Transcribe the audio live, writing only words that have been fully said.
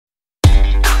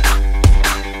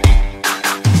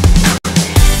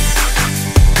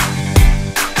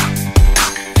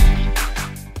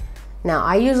Now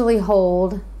I usually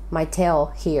hold my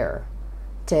tail here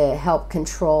to help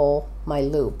control my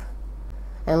loop,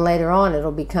 and later on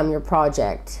it'll become your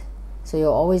project. So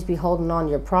you'll always be holding on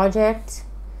to your project.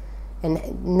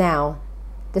 And now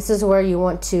this is where you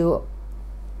want to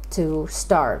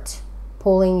start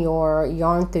pulling your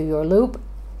yarn through your loop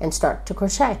and start to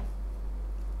crochet.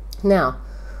 Now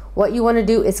what you want to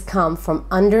do is come from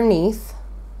underneath.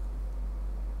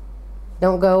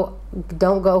 Don't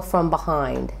go from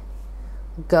behind.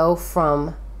 Go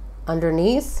from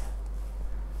underneath.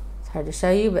 It's hard to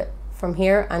show you, but from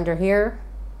here, under here,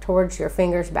 towards your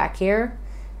fingers back here,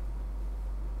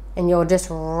 and you'll just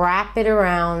wrap it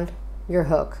around your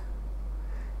hook.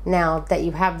 Now that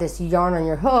you have this yarn on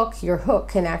your hook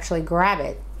can actually grab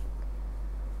it.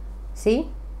 See?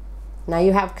 Now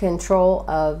you have control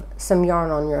of some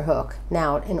yarn on your hook.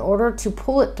 Now, in order to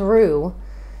pull it through,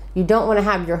 you don't want to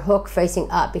have your hook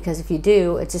facing up, because if you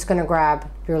do, it's just going to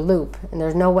grab your loop and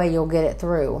there's no way you'll get it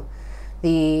through.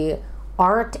 The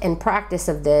art and practice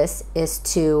of this is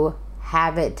to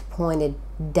have it pointed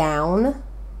down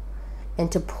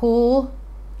and to pull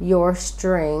your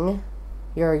string,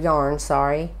 your yarn,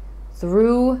 sorry,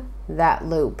 through that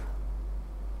loop.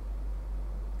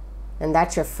 And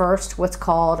that's your first, what's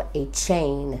called a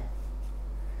chain.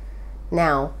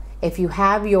 Now, if you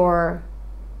have your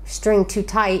string too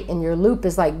tight and your loop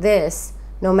is like this,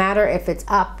 no matter if it's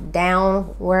up, down,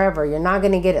 wherever, you're not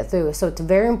going to get it through. So it's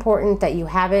very important that you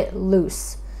have it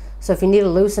loose. So if you need to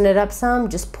loosen it up some,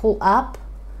 just pull up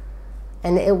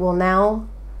and it will now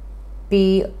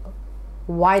be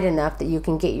wide enough that you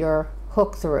can get your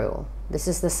hook through. This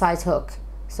is the size hook.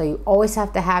 So you always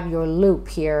have to have your loop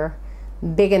here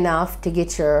big enough to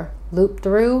get your loop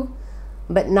through,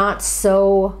 but not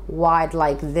so wide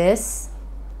like this,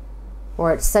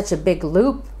 or it's such a big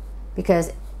loop,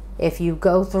 because if you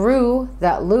go through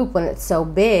that loop when it's so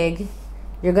big,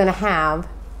 you're going to have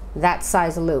that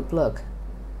size loop. Look,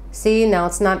 see, now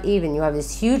it's not even. You have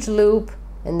this huge loop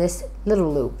and this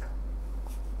little loop.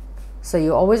 So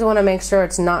you always want to make sure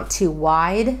it's not too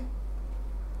wide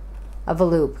of a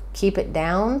loop. Keep it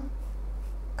down,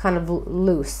 kind of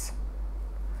loose.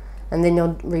 And then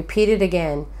you'll repeat it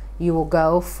again. You will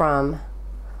go from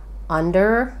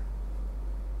under,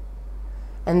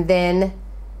 and then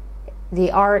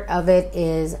the art of it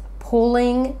is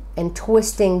pulling and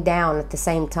twisting down at the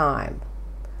same time.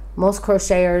 Most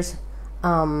crocheters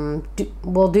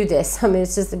will do this. I mean,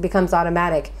 it becomes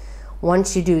automatic.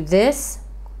 Once you do this,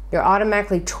 you're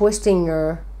automatically twisting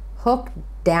your hook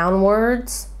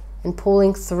downwards and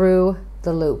pulling through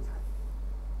the loop.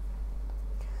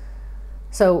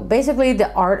 So basically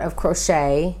the art of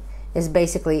crochet is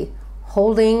basically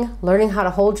learning how to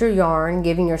hold your yarn,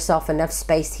 giving yourself enough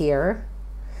space here,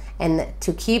 and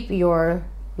to keep your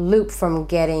loop from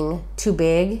getting too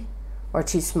big or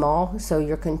too small. So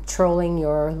you're controlling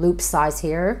your loop size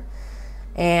here.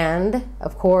 And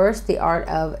of course, the art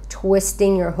of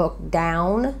twisting your hook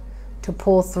down to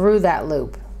pull through that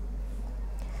loop.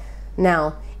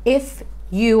 Now, if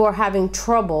you are having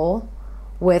trouble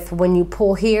with when you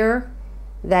pull here,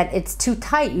 that it's too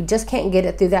tight, you just can't get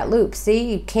it through that loop.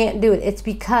 See, you can't do it. It's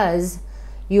because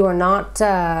you are not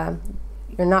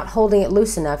you're not holding it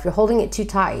loose enough. You're holding it too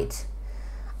tight.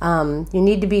 You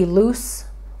need to be loose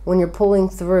when you're pulling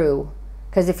through,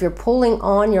 because if you're pulling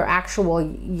on your actual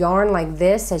yarn like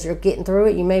this as you're getting through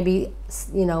it, you may be,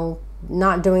 you know,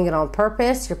 not doing it on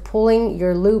purpose. You're pulling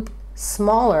your loop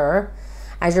smaller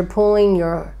as you're pulling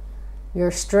your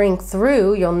string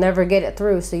through. You'll never get it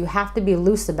through, so you have to be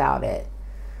loose about it.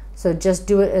 So just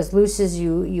do it as loose as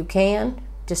you can.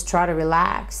 Just try to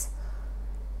relax.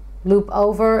 Loop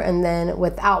over, and then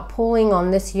without pulling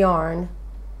on this yarn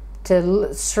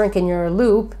to shrink in your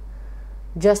loop,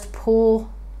 just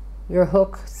pull your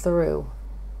hook through.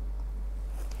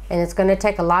 And it's going to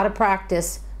take a lot of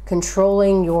practice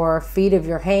controlling your feet of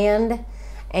your hand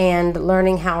and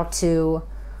learning how to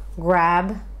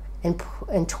grab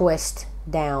and twist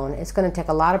down. It's going to take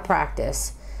a lot of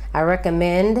practice. I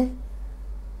recommend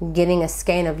getting a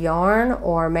skein of yarn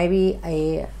or maybe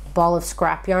a ball of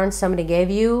scrap yarn somebody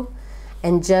gave you,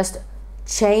 and just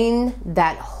chain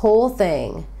that whole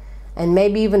thing, and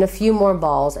maybe even a few more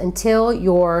balls until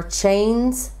your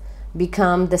chains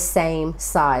become the same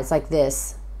size, like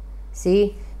this.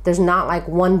 See, there's not like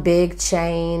one big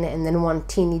chain and then one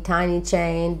teeny tiny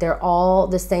chain. They're all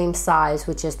the same size,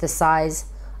 which is the size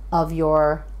of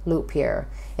your loop here.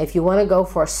 If you want to go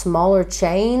for a smaller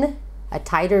chain, a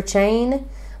tighter chain,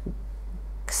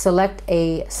 select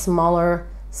a smaller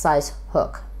size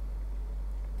hook.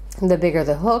 The bigger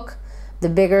the hook, the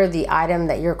bigger the item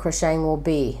that you're crocheting will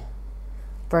be,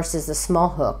 versus the small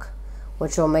hook,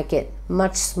 which will make it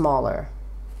much smaller.